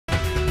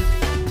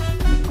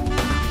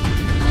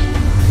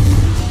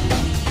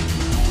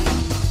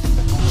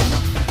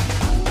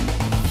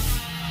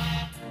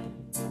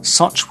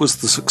Such was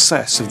the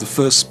success of the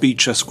first Speed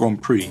Chess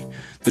Grand Prix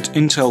that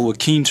Intel were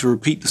keen to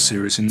repeat the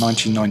series in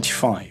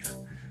 1995.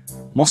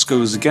 Moscow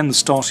was again the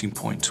starting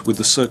point, with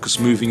the circus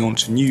moving on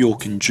to New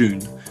York in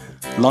June,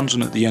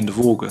 London at the end of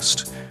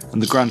August,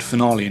 and the grand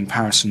finale in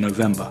Paris in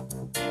November.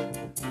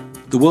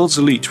 The world's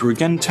elite were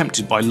again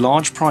tempted by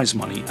large prize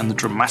money and the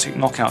dramatic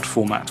knockout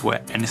format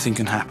where anything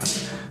can happen,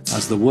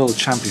 as the world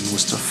champion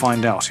was to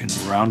find out in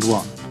round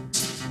one.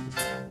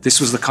 This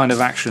was the kind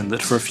of action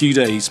that for a few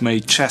days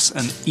made chess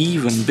an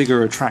even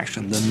bigger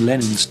attraction than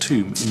Lenin's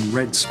tomb in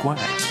Red Square.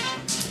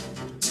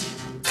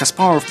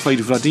 Kasparov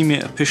played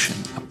Vladimir Epishin,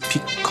 a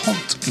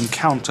piquant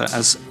encounter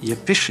as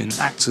Epishin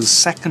acts as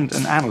second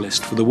and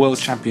analyst for the world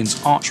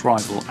champion's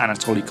arch-rival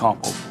Anatoly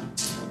Karpov.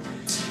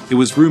 It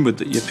was rumoured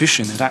that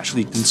Epishin had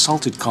actually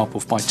consulted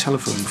Karpov by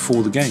telephone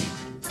before the game.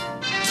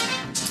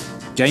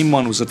 Game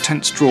 1 was a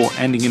tense draw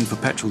ending in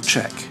perpetual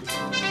check,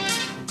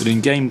 but in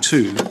Game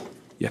 2,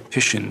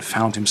 Epishin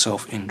found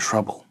himself in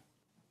trouble.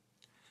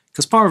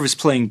 Kasparov is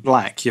playing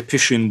black,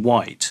 Epishin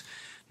white.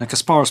 Now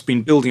Kasparov's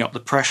been building up the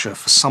pressure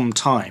for some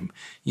time.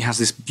 He has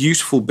this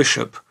beautiful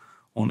bishop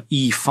on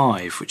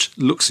e5, which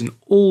looks in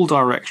all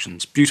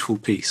directions, beautiful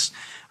piece,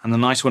 and the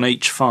knight on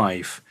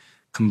h5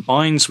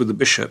 combines with the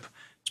bishop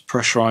to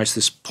pressurise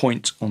this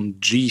point on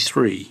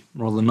g3,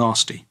 rather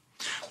nasty.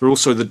 There are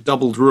also the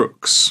doubled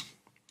rooks,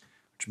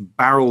 which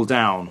barrel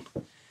down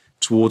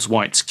towards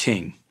white's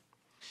king.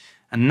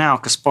 And now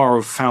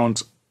Kasparov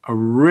found a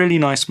really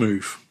nice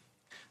move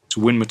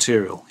to win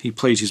material. He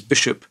played his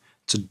bishop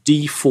to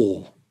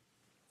d4.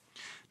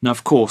 Now,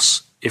 of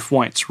course, if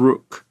white's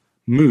rook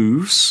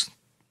moves,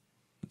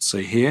 let's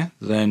say here,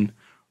 then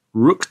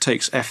rook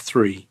takes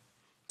f3,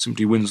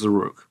 simply wins the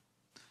rook.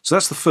 So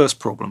that's the first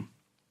problem.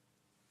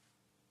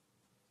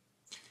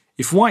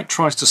 If white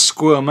tries to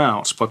squirm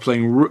out by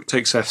playing rook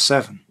takes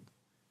f7,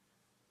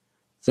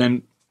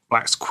 then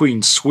black's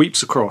queen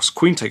sweeps across,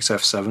 queen takes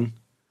f7,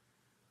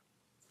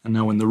 and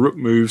now when the rook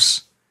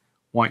moves,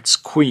 white's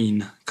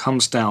queen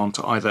comes down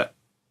to either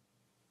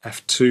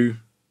f2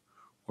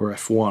 or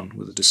f1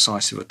 with a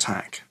decisive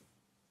attack.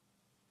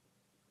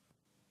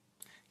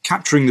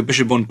 Capturing the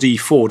bishop on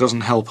d4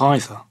 doesn't help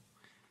either.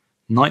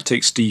 Knight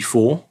takes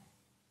d4,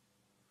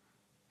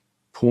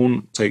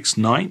 pawn takes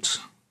knight,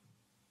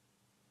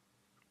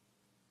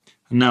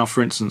 and now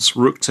for instance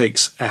rook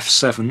takes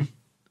f7,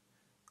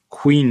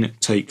 queen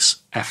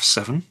takes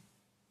f7.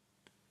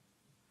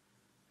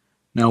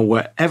 Now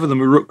wherever the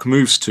rook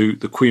moves to,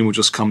 the queen will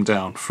just come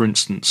down. For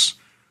instance,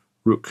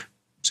 rook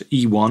to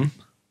e1,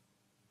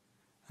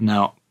 and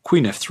now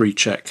queen f3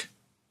 check,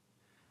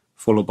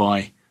 followed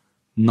by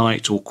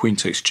knight or queen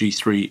takes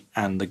g3,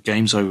 and the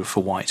game's over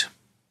for white.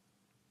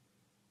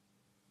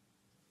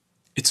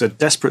 It's a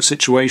desperate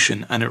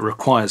situation and it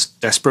requires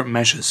desperate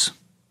measures.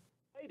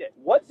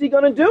 What's he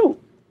going to do?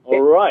 All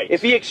right.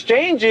 If he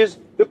exchanges,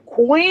 the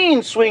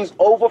queen swings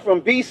over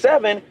from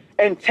b7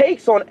 and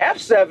takes on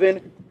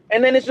f7,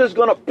 and then it's just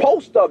going to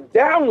post up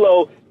down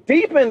low,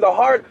 deep in the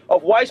heart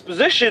of white's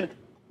position.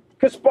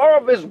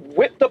 Kasparov is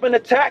whipped up an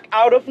attack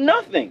out of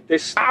nothing.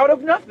 Out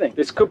of nothing.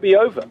 This could be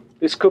over.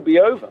 This could be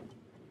over.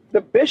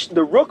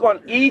 The rook on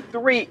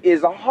e3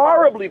 is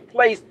horribly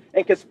placed,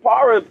 and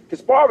Kasparov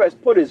has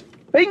put his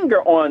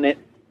finger on it.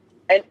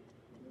 And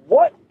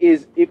what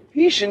is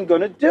Epishin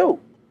going to do?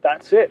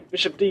 That's it.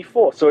 Bishop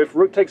d4. So if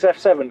rook takes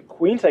f7,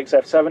 queen takes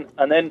f7,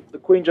 and then the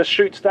queen just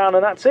shoots down,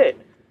 and that's it.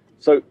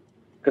 So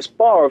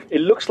Kasparov, it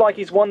looks like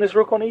he's won this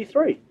rook on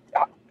e3.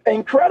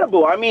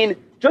 Incredible. I mean,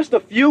 just a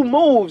few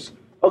moves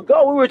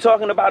ago, we were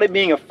talking about it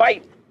being a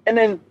fight, and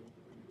then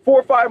 4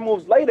 or 5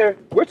 moves later,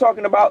 we're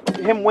talking about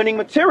him winning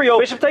material.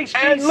 Bishop takes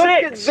g6. And look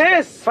at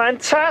this.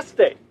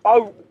 Fantastic.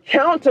 A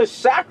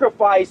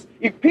counter-sacrifice.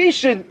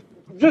 Epishin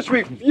just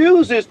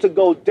refuses to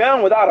go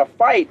down without a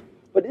fight,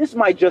 but this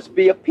might just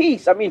be a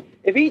piece. I mean,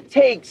 if he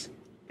takes,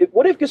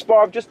 what if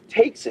Kasparov just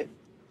takes it?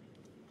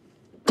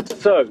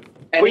 So,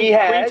 and queen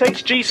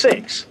takes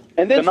g6.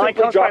 And then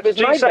simply drop his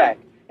knight back.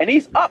 And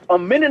he's up a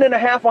minute and a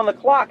half on the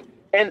clock,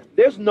 and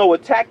there's no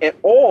attack at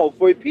all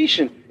for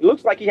Epishin. It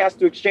looks like he has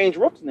to exchange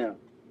rooks now.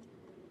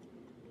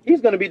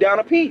 He's going to be down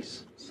a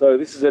piece. So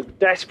this is a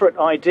desperate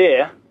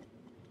idea.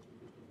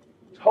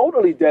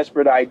 Totally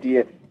desperate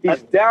idea.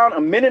 He's down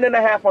a minute and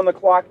a half on the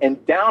clock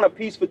and down a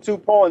piece for 2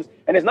 pawns.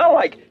 And it's not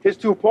like his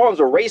 2 pawns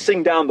are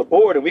racing down the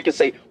board and we can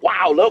say,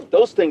 wow, look,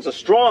 those things are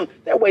strong.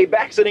 They're way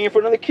back sitting in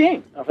front of the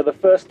king. And for the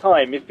first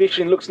time,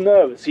 Epishin looks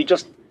nervous. He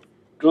just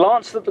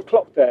glanced at the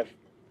clock there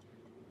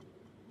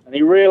and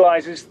he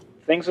realizes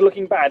things are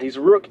looking bad. His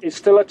rook is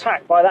still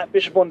attacked by that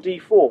bishop on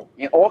d4.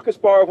 And all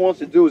Kasparov wants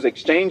to do is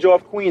exchange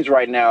off queens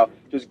right now,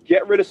 just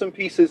get rid of some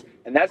pieces,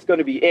 and that's going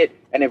to be it.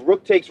 And if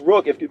rook takes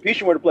rook, if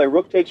Epishin were to play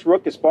rook takes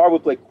rook, Kasparov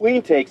would play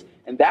queen takes,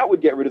 and that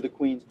would get rid of the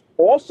queens.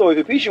 Also, if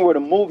Epishin were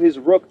to move his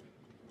rook,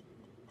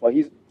 well,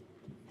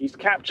 he's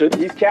captured.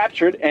 He's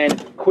captured,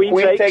 and queen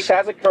takes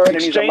has occurred,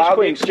 and he's allowed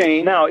to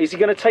exchange. Now, is he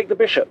going to take the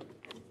bishop?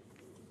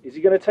 Is he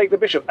going to take the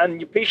bishop?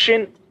 And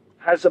Epishin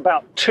has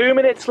about 2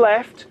 minutes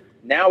left.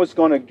 Now it's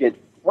going to get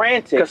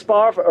frantic.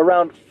 Kasparov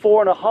around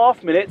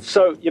 4.5 minutes,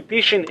 so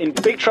Epishin in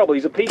big trouble.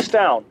 He's a piece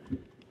down.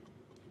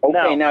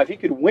 Okay, now if he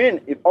could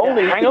win, if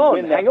only he could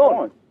win that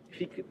pawn.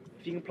 If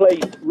he can play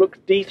Rook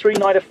D3,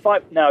 Knight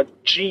F5. Now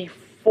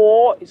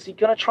G4. Is he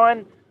going to try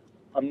and?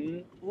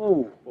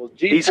 Well,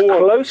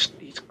 G4.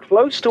 He's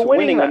close to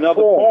winning that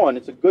another pawn.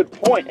 It's a good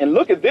point. And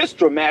look at this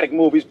dramatic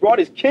move. He's brought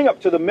his king up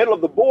to the middle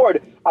of the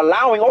board,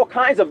 allowing all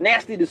kinds of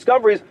nasty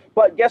discoveries.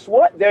 But guess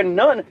what? There are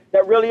none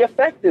that really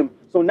affect him.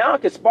 So now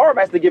Kasparov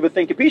has to give a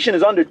think. Epishin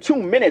is under 2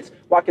 minutes,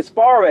 while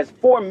Kasparov has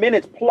 4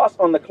 minutes plus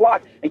on the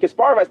clock. And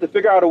Kasparov has to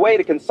figure out a way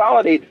to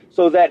consolidate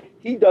so that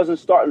he doesn't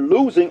start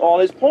losing all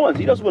his pawns.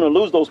 He doesn't want to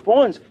lose those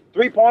pawns.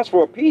 3 pawns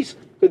for a piece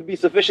could be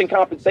sufficient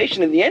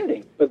compensation in the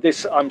ending. But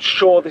this, I'm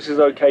sure this is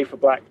okay for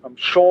black. I'm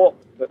sure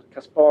that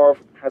Kasparov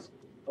has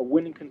a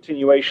winning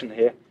continuation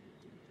here.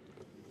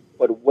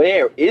 But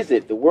where is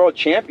it? The world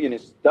champion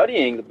is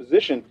studying the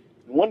position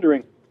and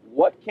wondering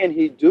what can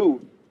he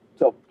do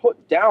to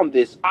put down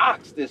this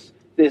ox,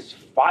 this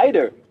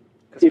fighter.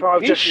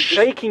 Kasparov just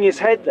shaking his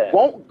head there.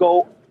 Won't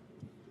go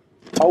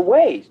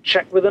away.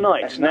 Check with the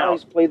knight. And now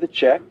he's played the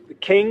check. The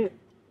king,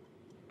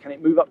 can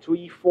it move up to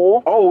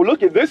E4? Oh,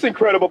 look at this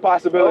incredible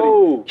possibility.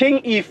 Oh.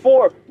 King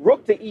E4,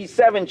 rook to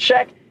E7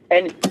 check,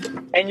 and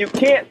you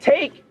can't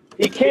take.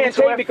 He can't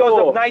take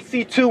because of knight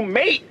C2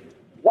 mate.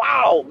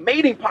 Wow,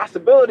 mating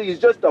possibilities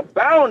just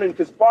abound in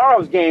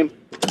Kasparov's game.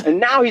 And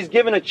now he's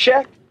given a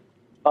check.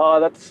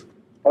 That's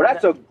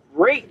a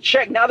great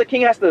check. Now the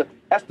king has to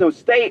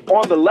stay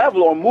on the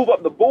level or move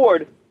up the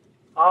board.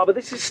 But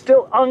this is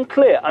still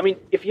unclear. I mean,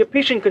 if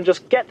Epishin can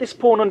just get this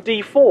pawn on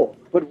D4.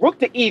 But rook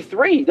to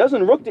E3.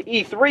 Doesn't rook to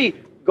E3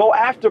 go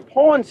after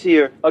pawns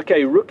here?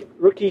 Okay, rook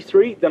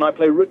E3. Then I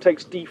play rook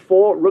takes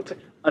D4.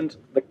 And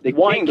the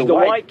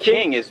white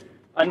king is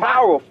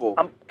powerful.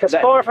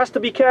 Kasparov has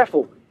to be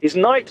careful. His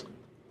knight,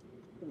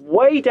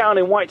 way down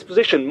in white's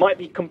position, might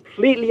be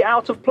completely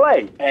out of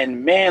play.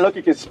 And man, look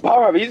at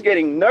Kasparov. He's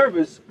getting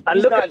nervous. And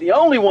he's not the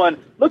only one.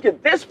 Look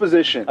at this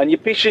position. And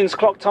Epishin's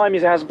clock time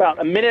has about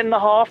 1.5 minutes.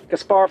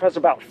 Kasparov has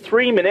about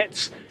 3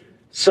 minutes.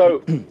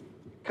 So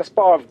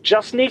Kasparov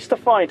just needs to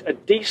find a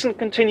decent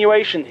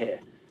continuation here.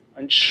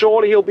 And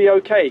surely he'll be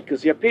okay,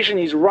 because Epishin,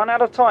 he's run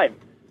out of time.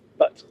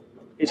 But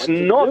it's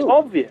not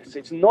obvious.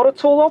 It's not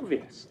at all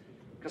obvious.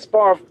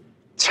 Kasparov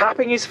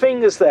tapping his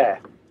fingers there.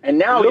 And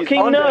now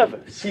looking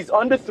nervous. He's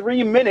under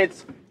 3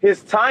 minutes.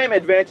 His time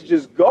advantage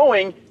is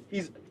going.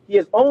 He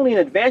has only an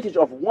advantage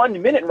of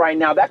 1 minute right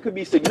now. That could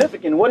be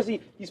significant. What is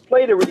he? He's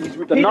played it. He's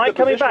repeated the knight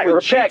coming back.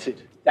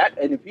 Repeated. That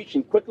and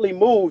Epishin quickly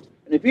moved.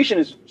 And Epishin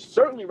is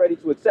certainly ready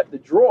to accept the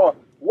draw.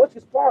 What's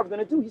Kasparov going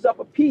to do? He's up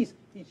a piece.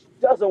 He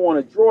doesn't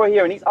want to draw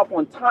here, and he's up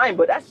on time.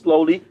 But that's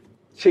slowly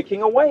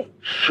ticking away.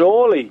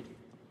 Surely,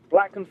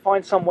 black can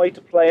find some way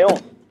to play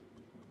on.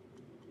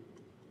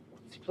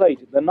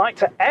 Played the knight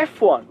to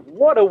F1.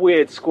 What a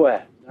weird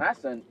square.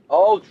 That's an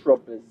ultra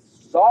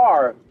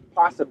bizarre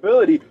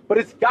possibility, but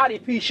it's got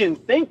Epishin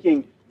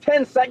thinking.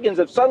 10 seconds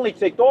have suddenly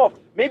ticked off,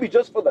 maybe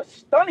just for the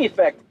stun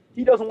effect.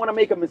 He doesn't want to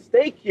make a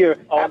mistake here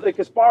after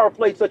Kasparov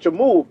played such a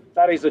move.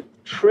 That is a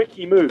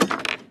tricky move.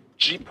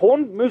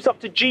 Pawn moves up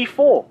to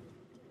G4.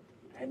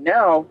 And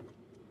now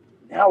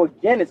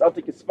again, it's up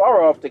to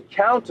Kasparov to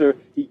counter.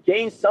 He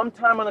gains some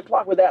time on the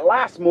clock with that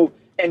last move.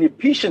 And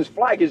Epishin's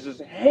flag is just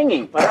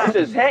hanging. It's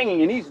just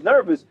hanging, and he's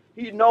nervous.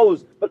 He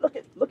knows. But look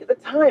at the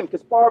time.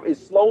 Kasparov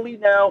is slowly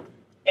now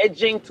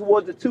edging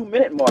towards the 2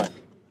 minute mark.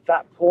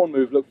 That pawn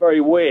move looked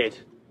very weird.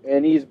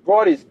 And he's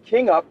brought his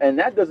king up, and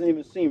that doesn't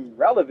even seem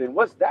relevant.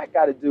 What's that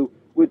got to do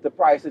with the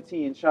price of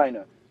tea in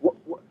China?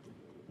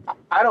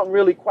 I don't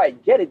really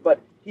quite get it,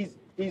 but he's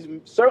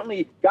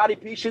certainly got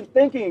Epishin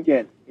thinking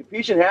again.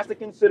 Epishin has to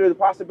consider the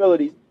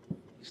possibilities.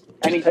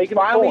 And he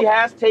finally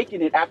has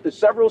taken it after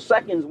several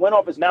seconds, went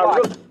off his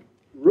clock. Now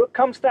Rook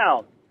comes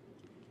down.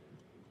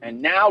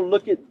 And now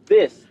look at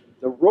this.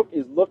 The Rook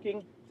is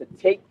looking to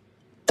take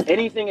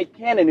anything it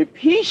can, and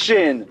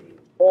Epishin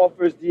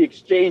offers the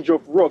exchange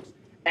of rooks.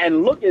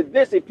 And look at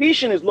this.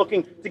 Epishin is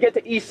looking to get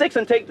to E6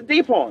 and take the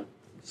D-pawn.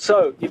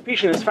 So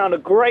Epishin has found a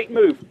great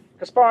move.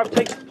 Kasparov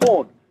takes the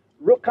pawn.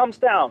 Rook comes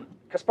down.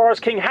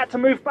 Kasparov's king had to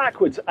move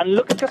backwards. And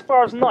look at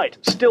Kasparov's knight,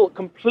 still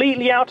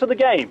completely out of the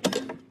game.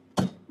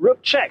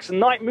 Rook checks, and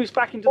knight moves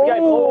back into the game.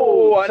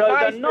 Oh, so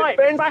nice the knight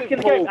back in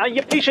the game, and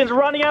Epishin's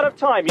running out of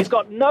time. He's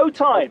got no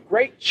time.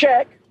 Great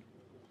check,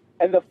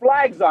 and the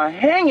flags are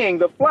hanging.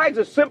 The flags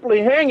are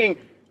simply hanging.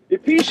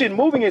 Epishin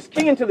moving his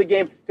king into the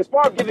game.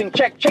 Kasparov giving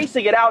check,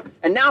 chasing it out,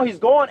 and now he's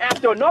gone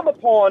after another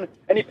pawn,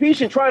 and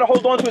Epishin trying to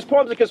hold on to his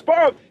pawns, and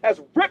Kasparov has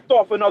ripped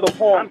off another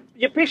pawn.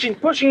 And Epishin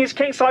pushing his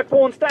kingside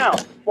pawns down.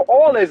 For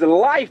all his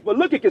life, but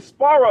look at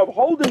Kasparov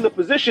holding the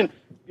position.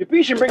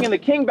 Epishin bringing the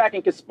king back,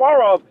 and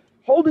Kasparov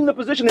holding the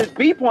position. His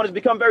B pawn has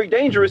become very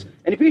dangerous,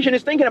 and Epishin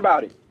is thinking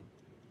about it.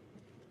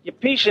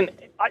 Epishin,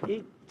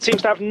 he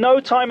seems to have no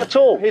time at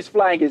all. His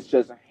flag is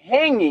just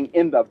hanging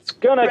in the It's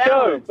gonna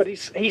go, but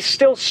he's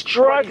still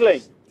struggling.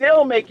 He's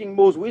still making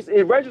moves.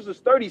 It registers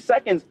 30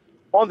 seconds,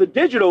 on the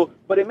digital,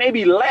 but it may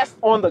be less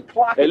on the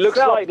clock It looks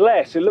like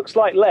less. It looks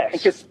like less.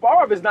 And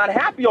Kasparov is not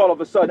happy all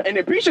of a sudden. And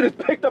Epishin has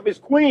picked up his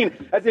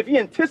queen as if he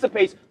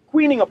anticipates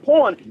queening a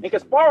pawn. And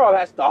Kasparov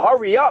has to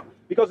hurry up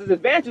because his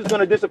advantage is going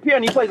to disappear.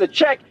 And he plays a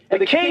check,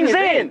 and the king is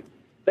in.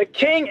 The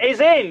king is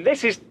in.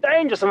 This is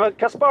dangerous. And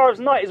Kasparov's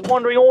knight is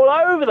wandering all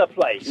over the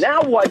place.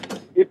 Now what?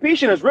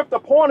 Epishin has ripped a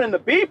pawn, and the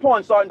B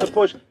pawn starting to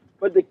push.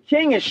 But the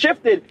king is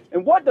shifted,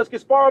 and what does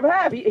Kasparov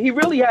have? He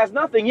really has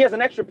nothing. He has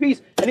an extra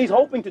piece, and he's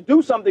hoping to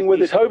do something with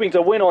it. He's hoping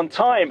to win on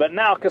time, but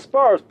now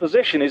Kasparov's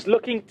position is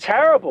looking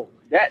terrible.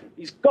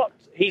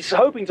 He's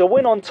hoping to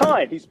win on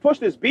time. He's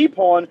pushed his B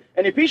pawn,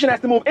 and Epishin has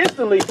to move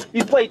instantly.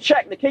 He's played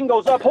check. The king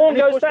goes up. Pawn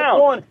goes down.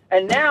 Pawn,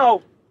 and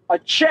now a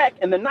check,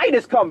 and the knight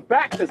has come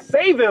back to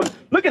save him.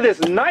 Look at this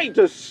knight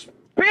just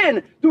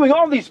spin, doing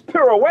all these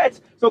pirouettes.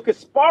 So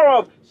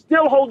Kasparov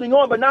still holding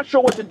on, but not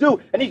sure what to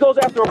do. And he goes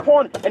after a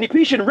pawn, and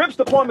Epishin rips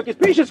the pawn because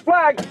Epishin's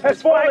flag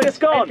has fallen. It's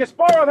gone. And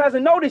Kasparov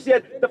hasn't noticed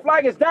yet. The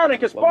flag is down, and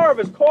Kasparov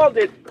has called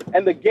it,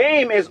 and the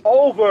game is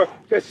over.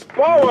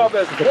 Kasparov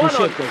has won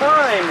on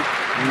time.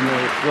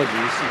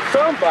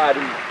 Somebody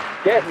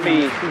get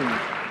me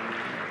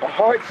a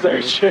heart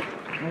surgeon.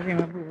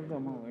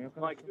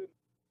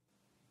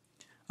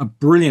 A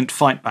brilliant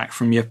fight back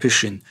from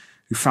Epishin,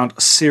 who found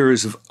a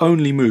series of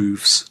only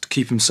moves to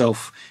keep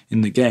himself in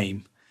the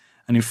game.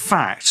 And in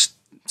fact,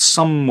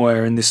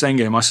 somewhere in this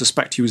endgame, I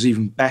suspect he was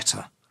even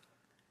better.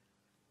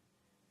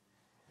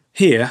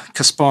 Here,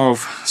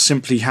 Kasparov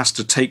simply has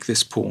to take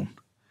this pawn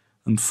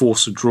and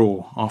force a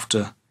draw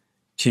after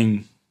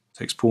king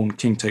takes pawn,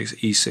 king takes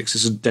e6.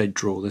 It's a dead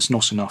draw. There's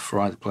not enough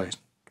for either player to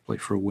play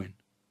for a win.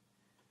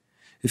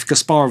 If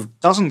Kasparov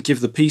doesn't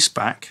give the piece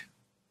back,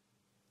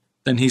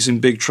 then he's in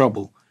big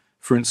trouble.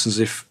 For instance,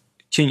 if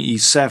king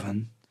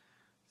e7,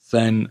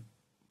 then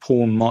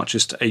pawn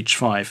marches to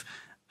h5,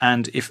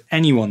 and if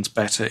anyone's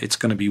better, it's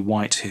going to be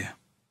white here.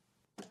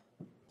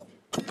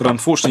 But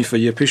unfortunately for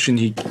Epishin,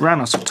 he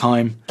ran out of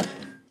time.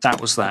 That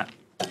was that.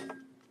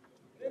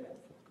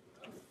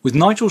 With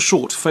Nigel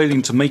Short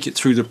failing to make it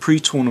through the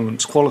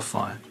pre-tournament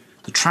qualifier,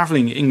 the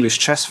travelling English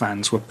chess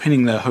fans were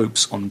pinning their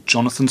hopes on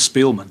Jonathan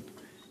Speelman.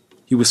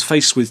 He was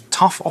faced with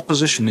tough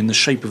opposition in the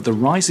shape of the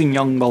rising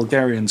young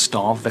Bulgarian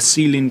star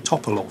Vasilin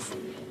Topalov.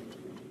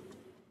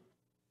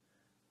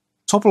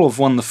 Topalov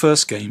won the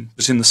first game,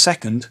 but in the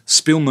second,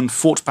 Speelman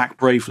fought back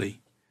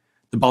bravely.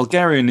 The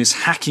Bulgarian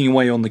is hacking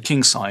away on the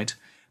king side,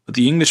 but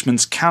the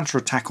Englishman's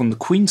counter-attack on the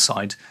queen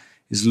side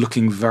is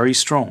looking very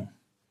strong.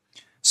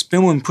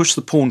 Speelman pushed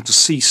the pawn to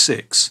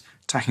c6,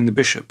 attacking the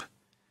bishop.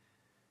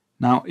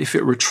 Now, if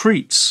it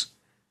retreats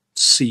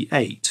to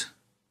c8,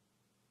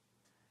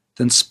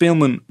 then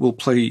Speelman will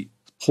play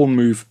pawn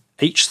move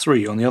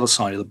h3 on the other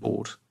side of the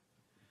board.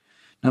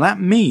 Now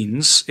that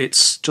means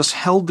it's just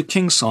held the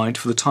king side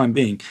for the time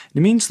being.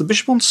 It means the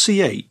bishop on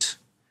c8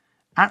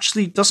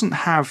 actually doesn't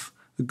have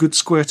a good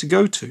square to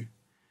go to.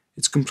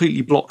 It's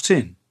completely blocked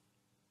in.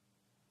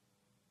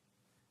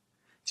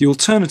 The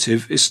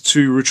alternative is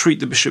to retreat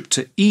the bishop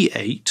to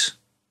e8.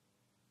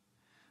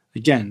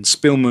 Again,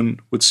 Speelman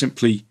would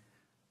simply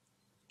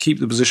keep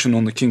the position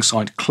on the king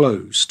side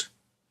closed.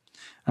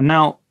 And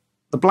now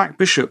the black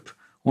bishop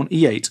on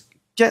e8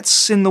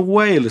 gets in the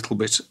way a little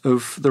bit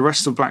of the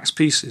rest of black's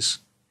pieces.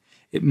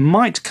 It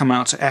might come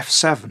out to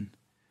f7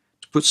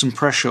 to put some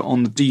pressure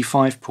on the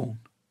d5 pawn.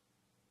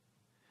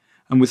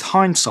 And with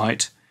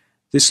hindsight,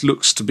 this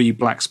looks to be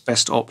black's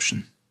best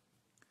option.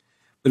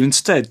 But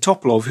instead,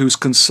 Topalov, who was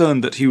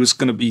concerned that he was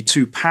going to be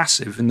too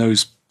passive in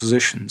those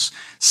positions,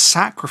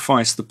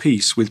 sacrificed the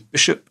piece with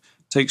bishop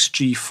takes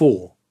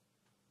g4.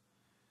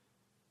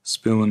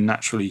 Speelman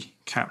naturally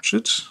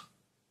captured.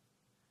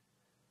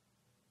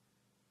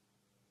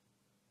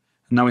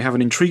 And now we have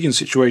an intriguing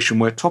situation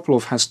where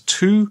Topalov has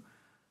two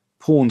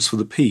pawns for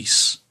the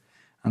piece,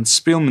 and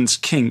Speelman's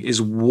king is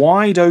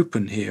wide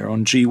open here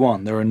on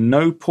g1. There are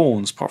no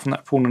pawns apart from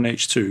that pawn on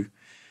h2,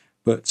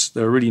 but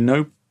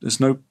there's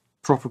no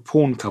proper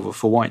pawn cover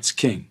for white's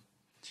king.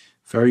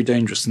 Very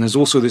dangerous. And there's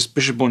also this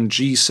bishop on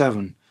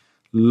g7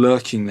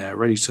 lurking there,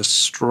 ready to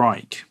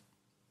strike.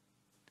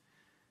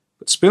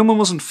 But Speelman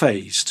wasn't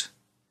fazed.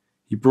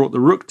 He brought the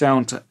rook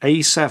down to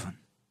a7.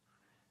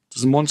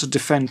 Doesn't want to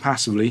defend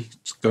passively.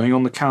 It's going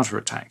on the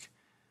counter-attack.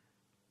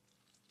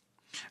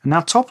 And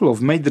now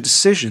Topalov made the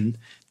decision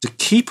to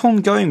keep on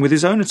going with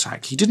his own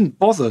attack. He didn't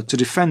bother to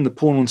defend the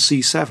pawn on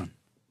c7.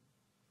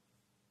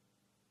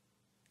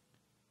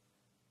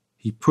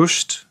 He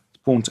pushed the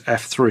pawn to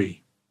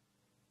f3.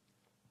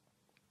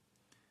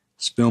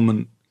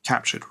 Speelman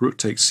captured. Rook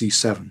takes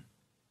c7.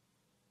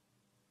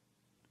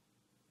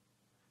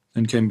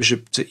 Then came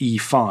bishop to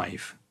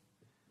e5.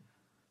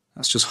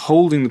 That's just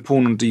holding the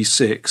pawn on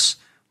d6,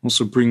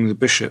 also bringing the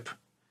bishop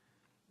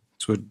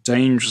to a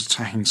dangerous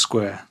attacking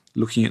square,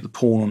 looking at the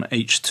pawn on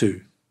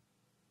h2.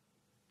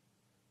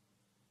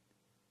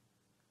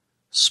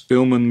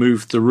 Speelman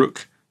moved the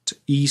rook to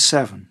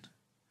e7.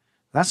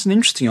 That's an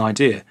interesting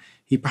idea.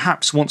 He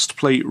perhaps wants to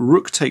play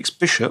rook takes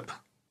bishop,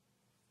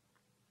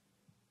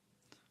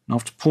 and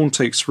after pawn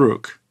takes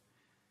rook,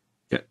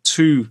 get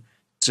two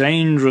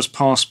dangerous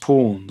passed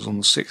pawns on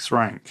the 6th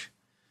rank.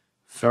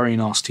 Very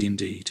nasty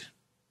indeed.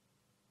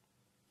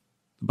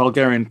 The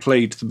Bulgarian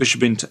played the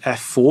bishop into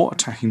f4,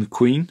 attacking the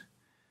queen.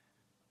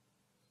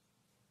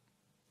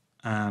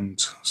 And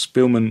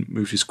Speelman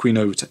moved his queen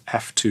over to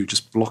f2,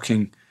 just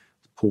blocking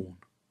the pawn.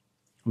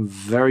 A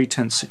very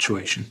tense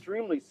situation.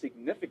 Extremely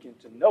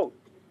significant to note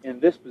in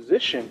this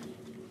position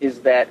is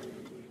that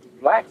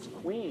Black's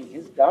queen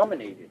is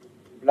dominated.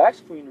 Black's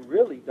queen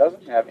really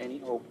doesn't have any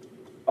hope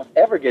of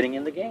ever getting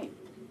in the game.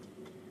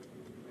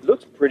 It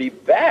looks pretty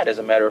bad, as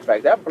a matter of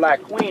fact. That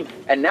Black queen,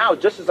 and now,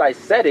 just as I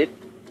said it,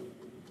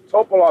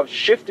 Topalov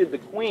shifted the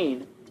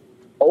queen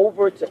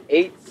over to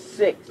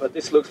 8-6. But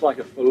this looks like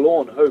a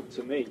forlorn hope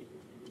to me.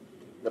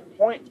 The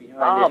point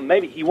behind it...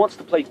 maybe he wants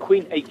to play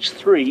queen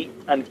h3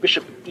 and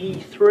bishop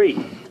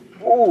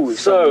e3. Ooh,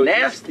 so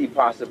nasty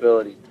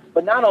possibilities.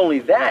 But not only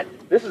that,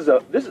 this is a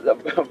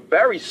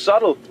very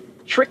subtle,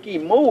 tricky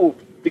move,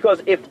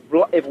 because if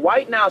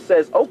White now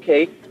says,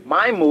 okay,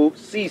 my move,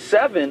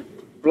 c7,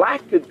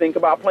 Black could think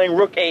about playing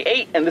rook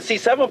a8, and the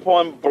c7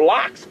 pawn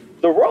blocks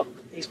the rook.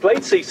 He's played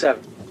c7.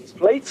 He's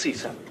played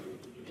c7.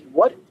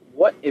 What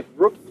if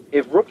rook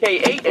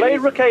a8? Play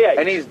rook a8.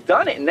 And he's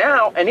done it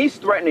now, and he's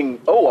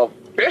threatening, oh, a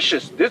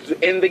vicious, this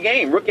is in the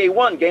game, rook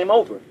a1, game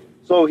over.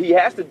 So he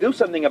has to do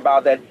something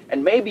about that,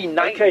 and maybe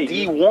knight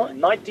d1.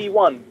 Knight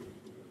d1.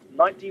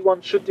 Knight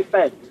d1 should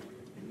defend.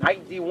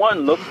 Knight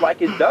d1 looks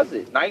like it does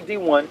it. Knight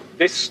d1.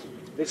 This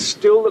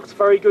still looks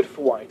very good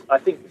for White. I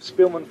think if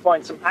Speelman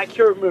finds some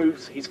accurate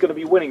moves, he's going to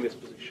be winning this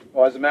position.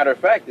 Well, as a matter of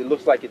fact, it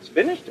looks like it's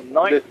finished.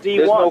 Knight d1.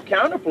 There's no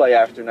counterplay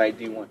after knight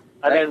d1.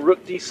 And then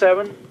rook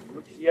d7,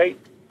 rook d8.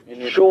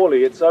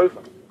 Surely it's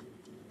over.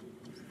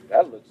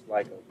 That looks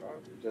like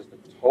just a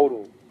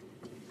total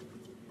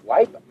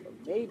wipeout.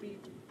 Maybe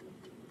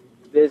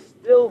there's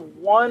still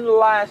one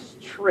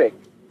last trick,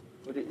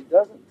 but it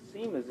doesn't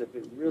seem as if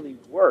it really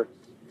works.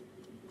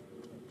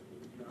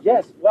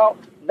 Yes, well,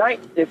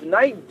 if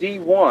knight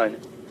d1,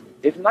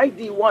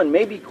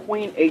 maybe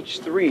queen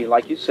h3,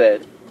 like you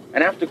said,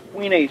 and after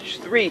queen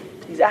h3,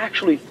 he's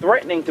actually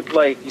threatening to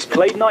play. He's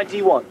played knight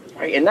d1,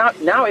 right? And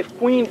now if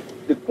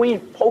the queen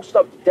posts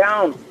up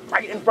down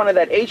right in front of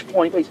that h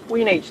pawn, he plays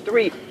queen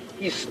h3.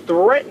 He's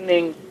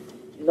threatening.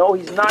 No,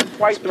 he's not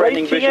quite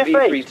threatening bishop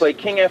e3. He's played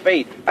king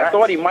f8. I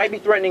thought he might be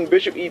threatening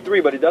bishop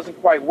e3, but it doesn't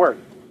quite work.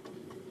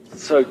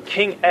 So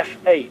king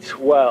f8.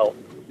 Well,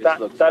 that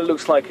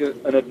looks like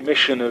an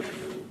admission of...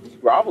 He's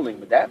groveling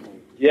with that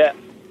move. Yeah.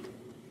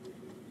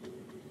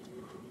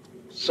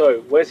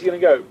 So, where's he going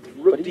to go?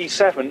 Rook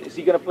d7. Is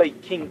he going to play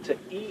king to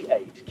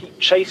e8? Keep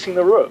chasing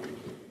the rook?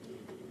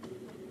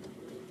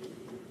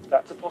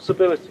 That's a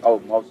possibility. Oh,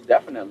 most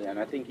definitely. And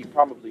I think he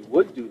probably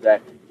would do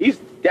that. He's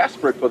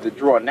desperate for the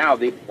draw now.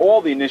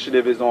 All the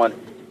initiative is on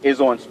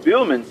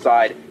Speelman's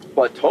side,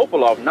 but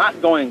Topalov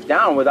not going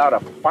down without a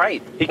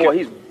fight.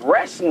 He's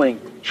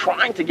wrestling,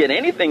 trying to get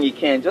anything he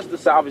can just to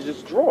salvage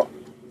this draw.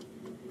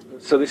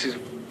 So this is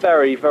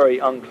very, very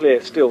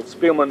unclear still.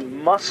 Speelman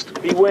must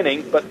be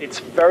winning, but it's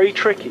very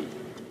tricky.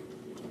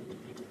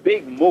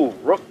 Big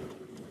move, rook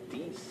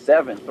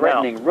d7,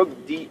 threatening rook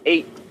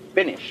d8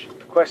 finish.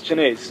 The question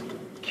is,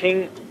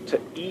 king to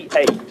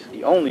e8.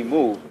 The only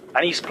move.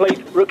 And he's played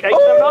rook a7.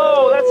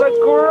 Oh, that's a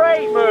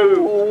great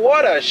move.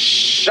 What a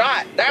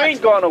shot. That's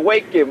going to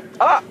wake him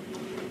up.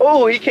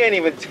 Oh, he can't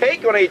even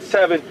take on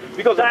h7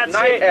 because of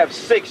knight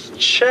f6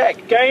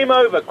 check. Game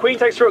over. Queen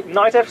takes rook.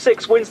 Knight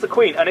f6 wins the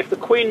queen. And if the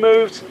queen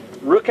moves,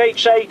 rook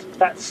h8,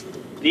 that's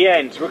the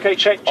end. Rook h8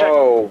 check.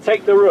 Oh,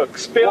 take the rook.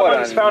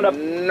 Speelman's found a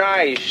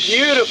nice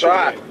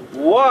shot.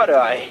 What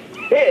a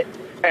hit.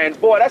 And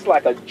boy, that's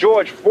like a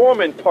George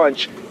Foreman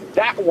punch.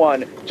 That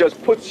one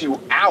just puts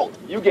you out.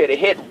 You get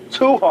hit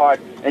too hard,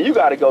 and you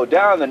got to go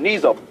down. The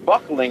knees are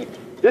buckling.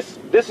 This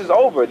is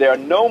over. There are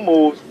no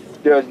moves.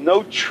 There's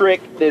no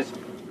trick.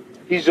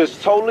 He's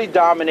just totally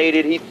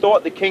dominated. He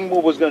thought the king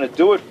move was going to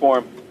do it for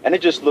him, and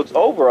it just looks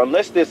over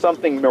unless there's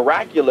something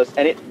miraculous,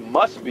 and it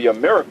must be a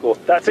miracle.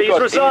 That's it. He's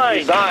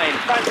resigned.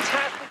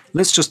 Fantastic.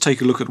 Let's just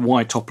take a look at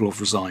why Topalov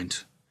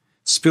resigned.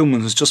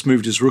 Speelman has just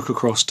moved his rook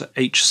across to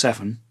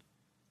h7,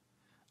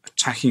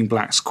 attacking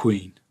Black's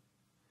queen.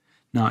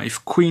 Now,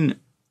 if queen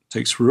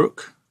takes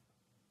rook,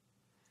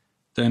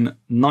 then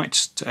knight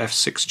to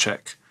f6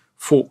 check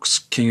forks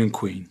king and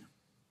queen.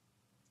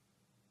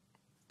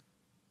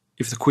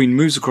 If the queen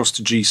moves across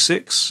to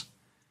g6,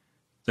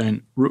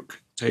 then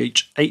rook to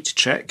h8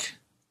 check,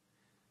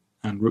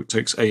 and rook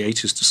takes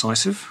a8 is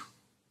decisive.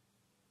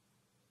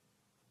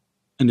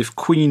 And if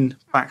queen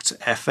back to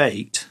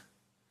f8,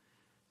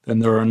 then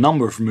there are a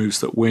number of moves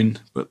that win,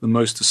 but the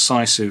most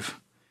decisive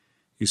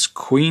is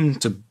queen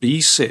to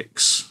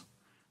b6.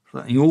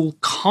 Playing all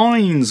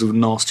kinds of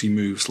nasty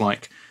moves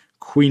like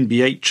queen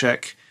b8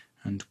 check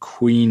and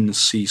queen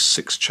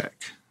c6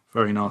 check.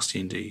 Very nasty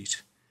indeed.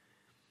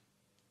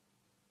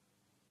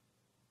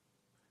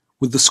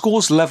 With the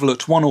scores level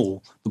at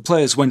 1-1, the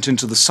players went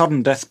into the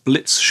sudden death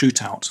Blitz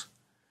shootout.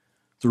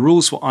 The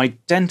rules were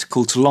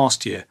identical to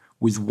last year,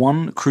 with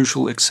one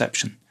crucial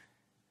exception.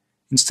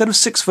 Instead of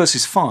 6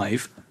 versus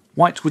 5,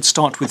 White would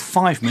start with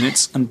 5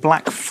 minutes and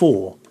black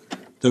 4,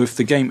 though if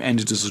the game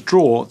ended as a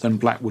draw, then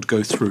black would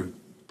go through.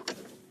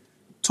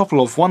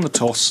 Topalov won the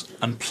toss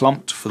and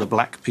plumped for the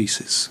black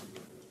pieces.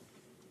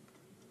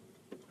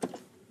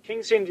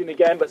 King's Indian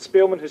again, but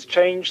Speelman has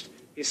changed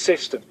his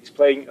system. He's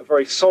playing a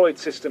very solid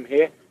system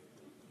here.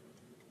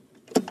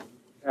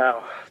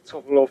 Now,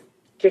 Topalov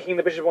kicking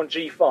the bishop on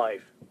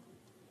g5.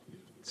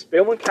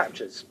 Speelman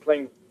captures,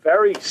 playing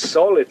very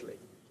solidly.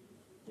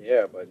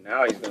 Yeah, but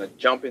now he's going to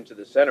jump into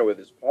the center with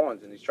his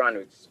pawns, and he's trying to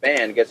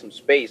expand, get some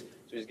space.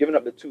 So he's giving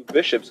up the 2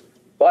 bishops,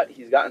 but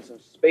he's gotten some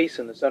space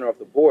in the center of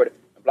the board.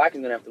 And black is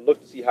going to have to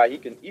look to see how he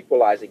can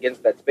equalize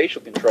against that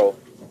spatial control.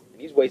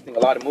 And he's wasting a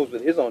lot of moves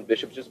with his own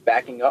bishops, just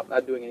backing up,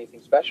 not doing anything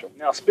special.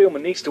 Now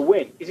Speelman needs to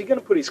win. Is he going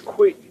to put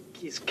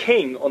his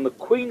king on the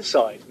queen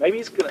side? Maybe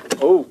he's going to...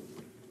 Oh,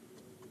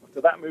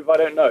 after that move, I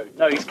don't know.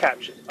 No, he's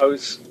captured. I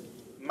was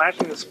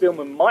imagining that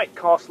Speelman might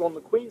castle on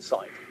the queen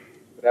side.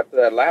 But after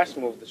that last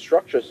move, the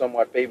structure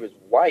somewhat favors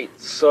white.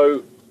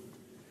 So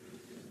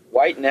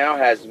white now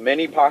has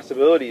many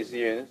possibilities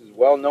here. This is a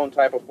well-known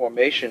type of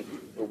formation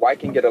where white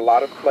can get a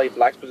lot of play.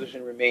 Black's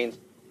position remains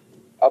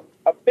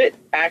a bit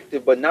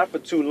active, but not for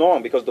too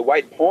long, because the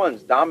white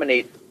pawns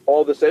dominate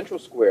all the central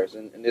squares,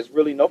 and there's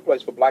really no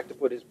place for black to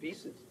put his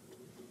pieces.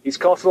 He's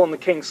castle on the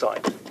king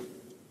side.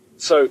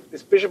 So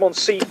this bishop on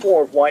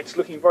c4 of white's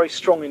looking very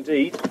strong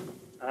indeed.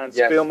 And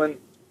Yes. Speelman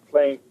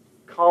playing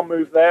calm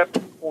move there,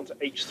 pawn to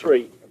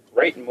h3. A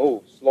great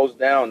move. Slows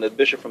down the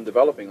bishop from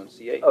developing on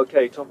c8.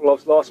 Okay,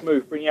 Topalov's last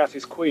move, bringing out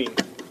his queen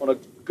on a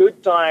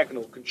good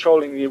diagonal,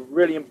 controlling the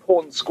really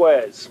important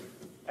squares.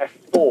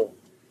 f4.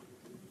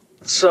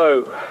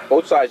 So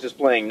Both sides just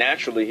playing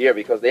naturally here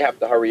because they have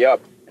to hurry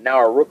up. And now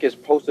our rook has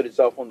posted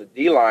itself on the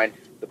d line.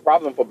 The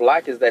problem for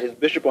black is that his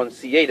bishop on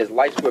c8, his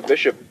light square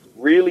bishop,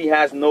 really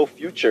has no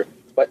future.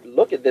 But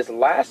look at this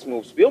last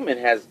move. Speelman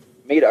has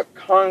made a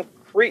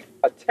concrete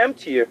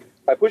attempt here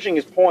by pushing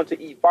his pawn to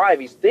e5.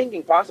 He's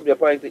thinking possibly of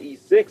playing to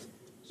e6.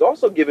 He's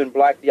also given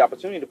black the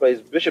opportunity to play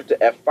his bishop to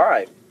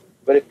f5.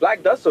 But if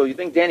black does so, you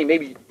think, Danny,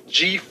 maybe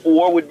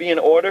g4 would be in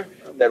order?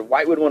 That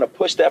white would want to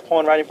push that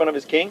pawn right in front of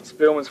his king?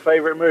 Speelman's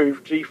favourite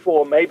move,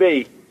 g4,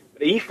 maybe.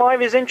 But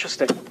e5 is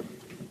interesting.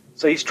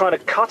 So he's trying to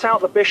cut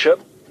out the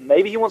bishop.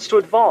 Maybe he wants to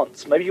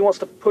advance. Maybe he wants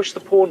to push the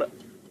pawn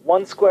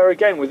one square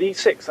again with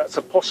e6. That's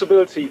a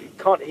possibility.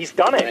 He's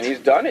done it. And he's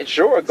done it,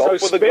 sure. Go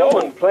so for the goal.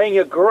 Speelman playing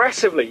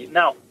aggressively.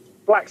 Now,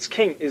 black's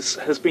king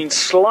has been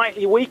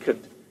slightly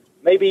weakened.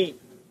 Maybe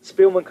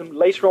Speelman can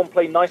later on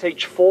play knight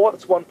h4.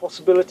 That's one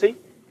possibility.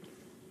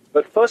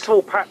 But first of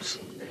all, perhaps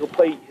he'll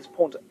play his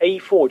pawn to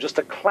a4 just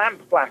to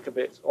clamp black a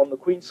bit on the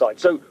queen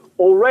side. So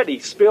already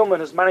Speelman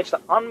has managed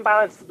to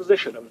unbalance the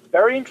position. A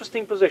very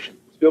interesting position.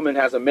 Speelman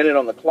has a minute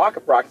on the clock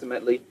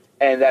approximately,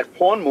 and that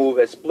pawn move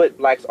has split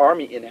black's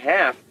army in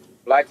half.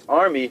 Black's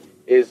army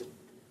is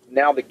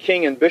now the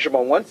king and bishop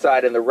on one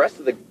side and the rest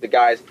of the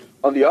guys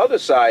on the other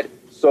side.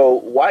 So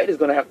white is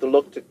going to have to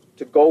look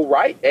to go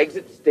right,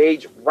 exit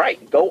stage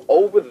right, go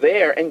over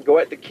there and go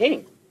at the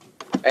king.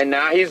 And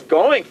now he's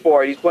going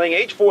for it. He's playing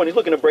h4 and he's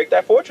looking to break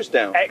that fortress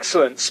down.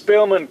 Excellent.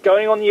 Speelman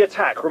going on the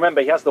attack.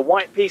 Remember, he has the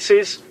white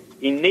pieces.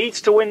 He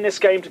needs to win this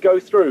game to go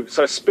through.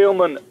 So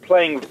Speelman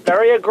playing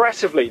very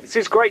aggressively. This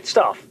is great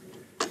stuff.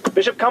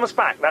 Bishop comes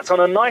back. That's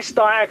on a nice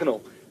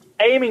diagonal.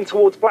 Aiming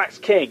towards black's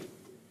king.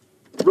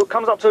 Rook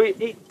comes up to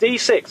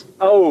d6.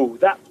 Oh,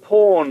 that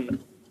pawn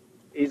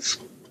is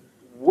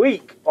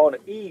weak on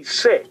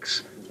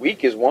e6.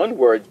 Weak is one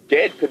word.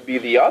 Dead could be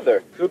the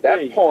other. Could that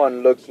be.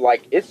 pawn looks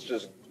like it's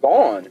just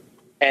gone.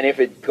 And if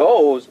it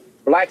goes,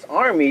 black's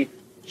army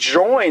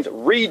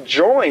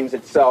rejoins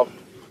itself.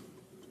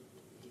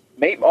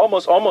 Maybe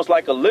almost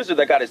like a lizard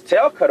that got his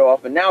tail cut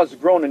off and now it's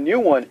grown a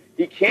new one.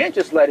 He can't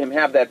just let him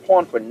have that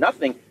pawn for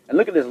nothing. And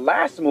look at this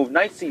last move,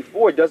 knight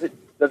c4. Does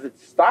it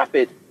stop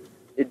it?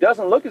 It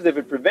doesn't look as if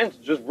it prevents.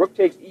 Just rook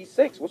takes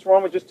e6. What's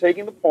wrong with just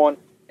taking the pawn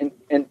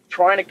and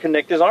trying to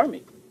connect his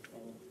army?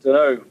 Don't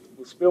know.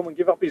 Will Speelman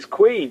give up his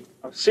queen?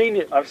 I've seen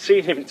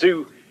him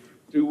do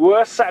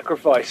worse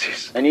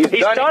sacrifices. And he's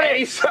done it.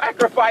 He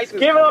sacrifices.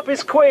 Given up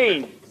his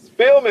queen.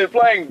 Speelman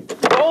playing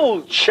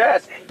gold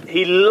chess.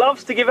 He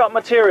loves to give up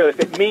material if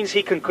it means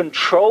he can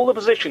control the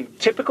position.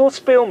 Typical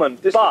Speelman.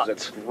 This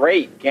is a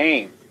great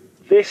game.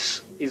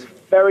 This is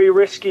very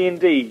risky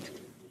indeed.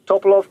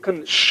 Topalov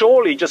can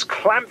surely just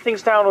clamp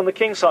things down on the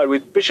king side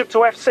with bishop to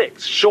f6.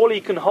 Surely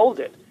he can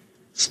hold it.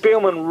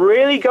 Speelman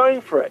really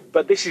going for it,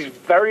 but this is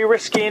very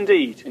risky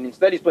indeed. And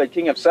instead he's played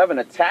king f7,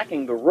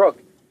 attacking the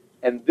rook.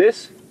 And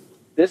this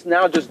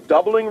now just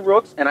doubling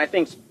rooks, and I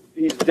think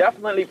he's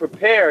definitely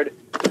prepared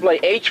to play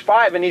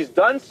h5, and he's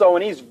done so,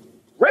 and he's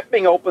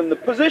ripping open the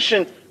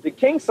position. The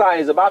king side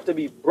is about to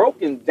be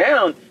broken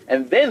down,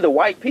 and then the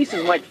white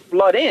pieces might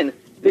flood in.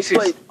 This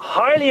is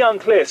highly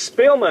unclear.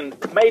 Speelman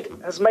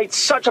has made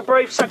such a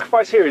brave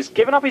sacrifice here. He's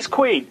given up his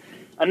queen,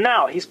 and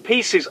now his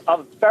pieces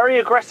are very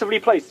aggressively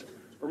placed.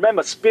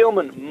 Remember,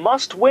 Speelman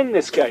must win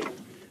this game.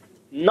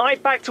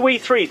 Knight back to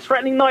e3,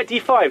 threatening knight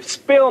d5.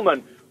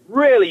 Speelman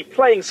really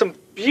playing some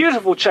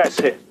beautiful chess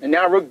here. And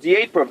now Rook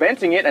D8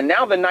 preventing it, and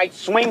now the knight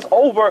swings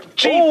over.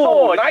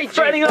 G4, knight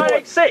threatening G4,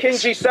 knight H6. King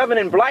G7,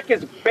 and black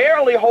is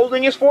barely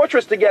holding his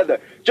fortress together.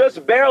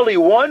 Just barely.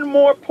 One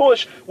more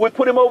push would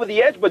put him over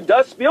the edge, but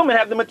does Speelman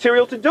have the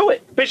material to do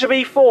it? Bishop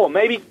E4,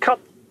 maybe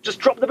just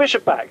drop the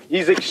bishop back.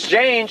 He's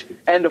exchanged,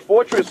 and the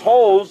fortress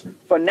holds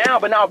for now,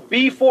 but now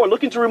B4,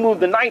 looking to remove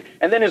the knight,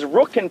 and then his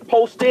rook can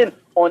post in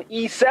on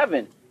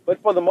E7.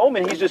 But for the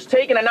moment, he's just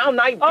taking, and now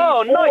knight D4.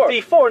 Oh, knight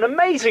D4, an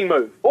amazing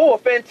move. Oh, a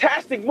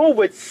fantastic move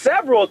with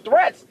several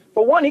threats.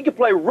 For one, he could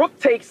play rook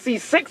takes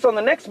C6 on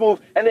the next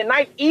move, and then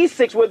knight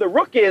E6 where the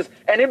rook is,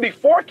 and it'd be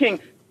forking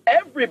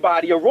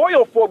everybody, a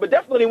royal fork, but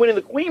definitely winning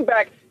the queen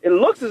back. It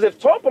looks as if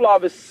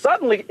Topalov is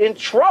suddenly in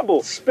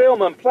trouble.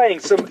 Speelman playing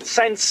some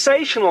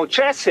sensational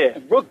chess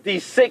here. Rook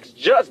D6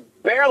 just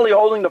barely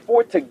holding the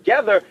fort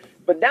together,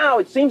 but now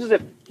it seems as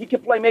if he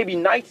could play maybe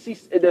knight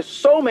C6. There's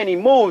so many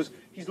moves.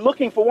 He's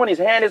looking for one. His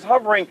hand is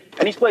hovering,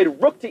 and he's played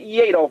rook to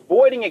E8,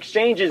 avoiding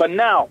exchanges. But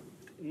now,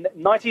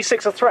 knight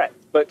E6 a threat.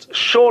 But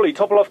surely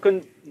Topalov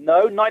can...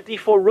 No, knight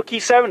D4, rook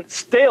E7,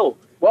 still.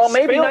 Well,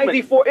 maybe Speelman.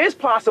 knight D4 is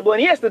possible,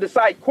 and he has to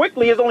decide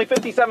quickly. He has only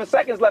 57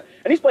 seconds left,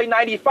 and he's played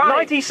knight E5.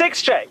 Knight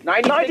E6 check.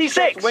 Knight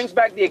E6 wings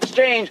back the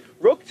exchange.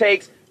 Rook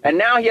takes, and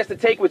now he has to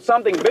take with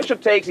something.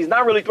 Bishop takes. He's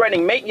not really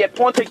threatening mate yet.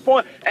 Pawn takes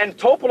pawn, and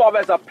Topalov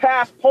has a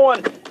pass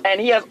pawn, and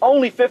he has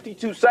only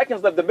 52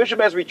 seconds left. The bishop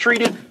has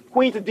retreated.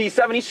 Queen to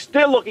D7. He's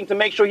still looking to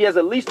make sure he has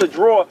at least a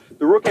draw.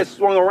 The rook has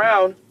swung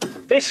around.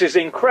 This is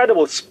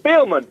incredible.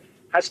 Speelman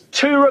has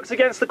 2 rooks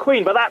against the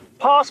queen, but that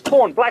passed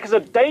pawn, black is a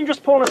dangerous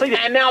pawn.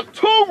 And now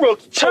 2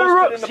 rooks. 2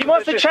 rooks. He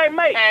wants to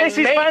checkmate. This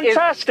is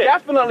fantastic.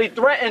 Definitely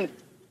threatened.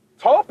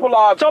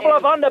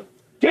 Topalov under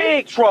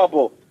big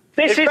trouble.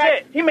 This is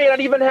it. He may not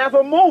even have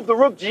a move. The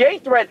rook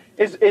G8 threat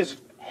is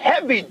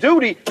heavy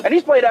duty, and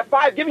he's played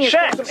F5, giving his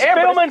some air.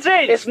 Speelman's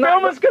in.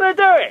 Speelman's going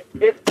to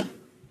do it.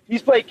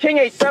 He's played King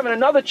A7,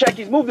 another check.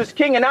 He's moved his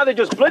king, and now they're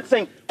just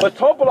blitzing. But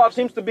Topalov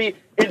seems to be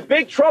in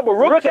big trouble.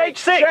 Rook H6.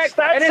 Check,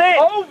 that's and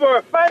it's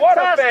over. Fantastic. What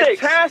a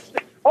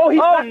fantastic. Oh, he's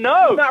not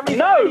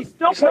resigned. He's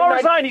still not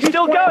resigned. He's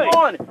still going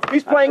on.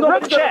 He's playing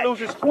on. He's going to lose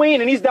his queen,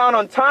 and he's down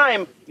on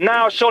time.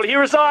 Now, surely he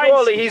resigns.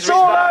 Surely he's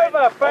all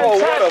over.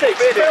 Fantastic.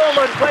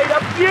 Speelman played a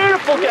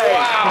beautiful game.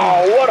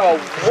 Wow, what a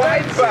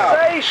wipeout.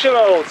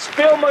 Sensational.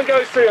 Speelman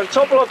goes through, and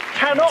Topalov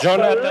cannot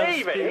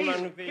believe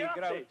it.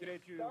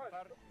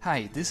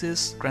 Hi, this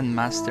is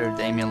Grandmaster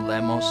Damian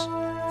Lemos.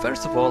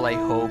 First of all, I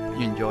hope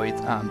you enjoyed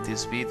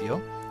this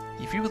video.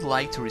 If you would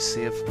like to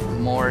receive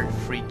more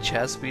free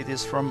chess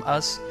videos from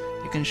us,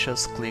 you can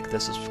just click the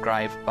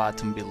subscribe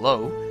button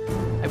below.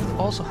 I would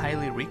also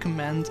highly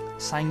recommend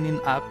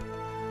signing up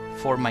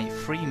for my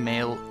free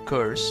mail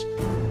course,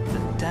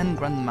 the 10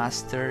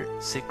 Grandmaster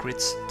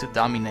Secrets to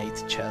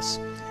Dominate Chess.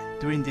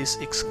 During this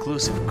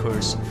exclusive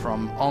course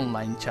from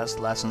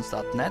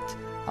onlinechesslessons.net,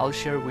 I'll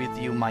share with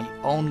you my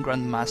own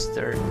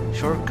Grandmaster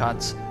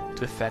shortcuts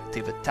to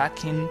effective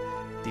attacking,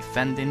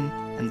 defending,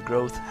 and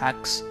growth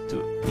hacks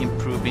to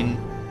improving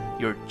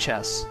your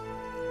chess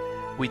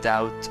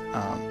without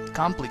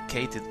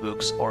complicated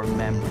books or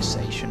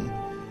memorization.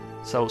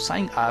 So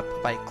sign up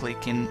by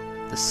clicking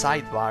the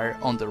sidebar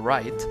on the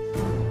right,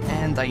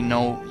 and I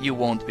know you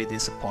won't be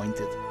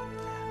disappointed.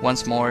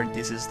 Once more,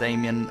 this is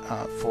Damian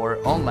for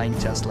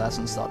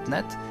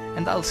onlinechesslessons.net,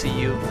 and I'll see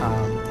you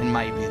in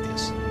my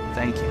videos.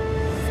 Thank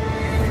you.